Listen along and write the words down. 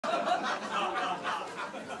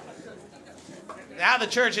Now the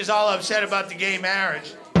church is all upset about the gay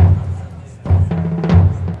marriage.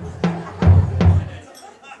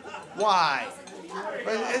 Why?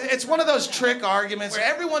 It's one of those trick arguments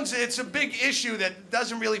where it's a big issue that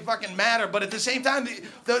doesn't really fucking matter, but at the same time,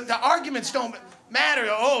 the arguments don't matter.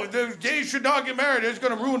 Oh, the gays should not get married. It's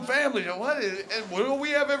going to ruin families. Well,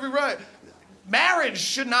 we have every right. Marriage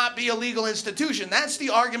should not be a legal institution. That's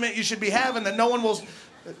the argument you should be having, that no one will...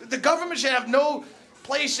 The government should have no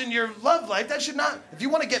place in your love life. That should not... If you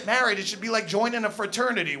want to get married, it should be like joining a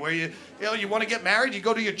fraternity where you want to get married, you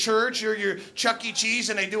go to your church or your Chuck E. Cheese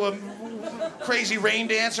and they do a crazy rain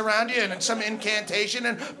dance around you and some incantation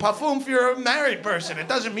and pafoof, you're a married person. It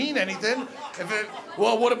doesn't mean anything.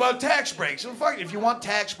 Well, what about tax breaks? Well, fuck, if you want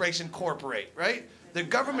tax breaks, incorporate, right? The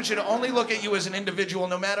government should only look at you as an individual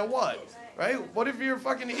no matter what. Right? What if you're a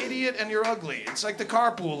fucking idiot and you're ugly? It's like the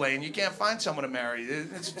carpool lane. You can't find someone to marry.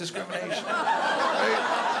 It's discrimination. Right?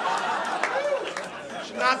 It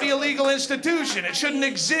should not be a legal institution. It shouldn't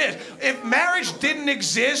exist. If marriage didn't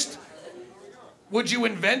exist, would you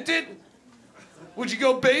invent it? Would you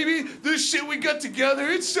go, baby, this shit we got together,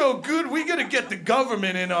 it's so good, we gotta get the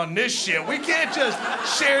government in on this shit. We can't just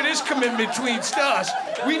share this commitment between us.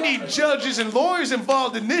 We need judges and lawyers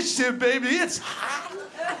involved in this shit, baby. It's hot.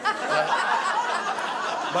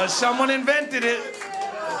 But someone invented it,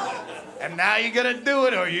 and now you gotta do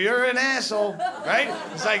it or you're an asshole, right?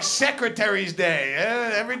 It's like Secretary's Day.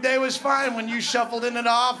 Every day was fine when you shuffled into the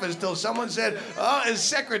office till someone said, oh, it's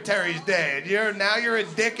Secretary's Day, and now you're a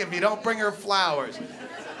dick if you don't bring her flowers.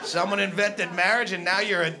 Someone invented marriage, and now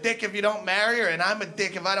you're a dick if you don't marry her, and I'm a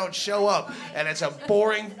dick if I don't show up. And it's a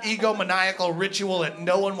boring, egomaniacal ritual that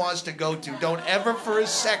no one wants to go to. Don't ever for a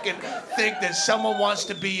second think that someone wants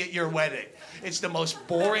to be at your wedding. It's the most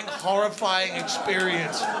boring, horrifying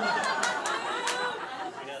experience.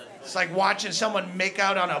 It's like watching someone make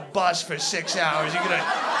out on a bus for 6 hours. You're gonna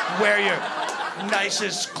wear your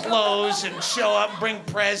nicest clothes and show up, bring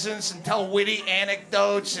presents, and tell witty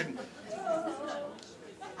anecdotes, and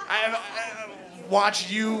I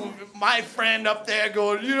watch you, my friend up there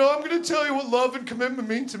going, I'm going to tell you what love and commitment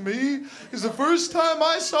mean to me. Is the first time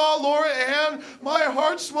I saw Laura Ann, my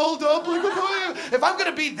heart swelled up like a balloon. If I'm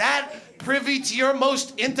going to be that privy to your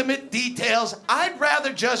most intimate details, I'd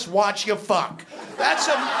rather just watch you fuck. That's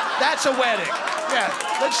a wedding. Yeah,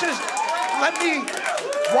 let me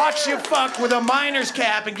watch you fuck with a miner's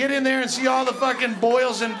cap and get in there and see all the fucking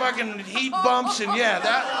boils and fucking heat bumps and yeah,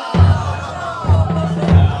 that...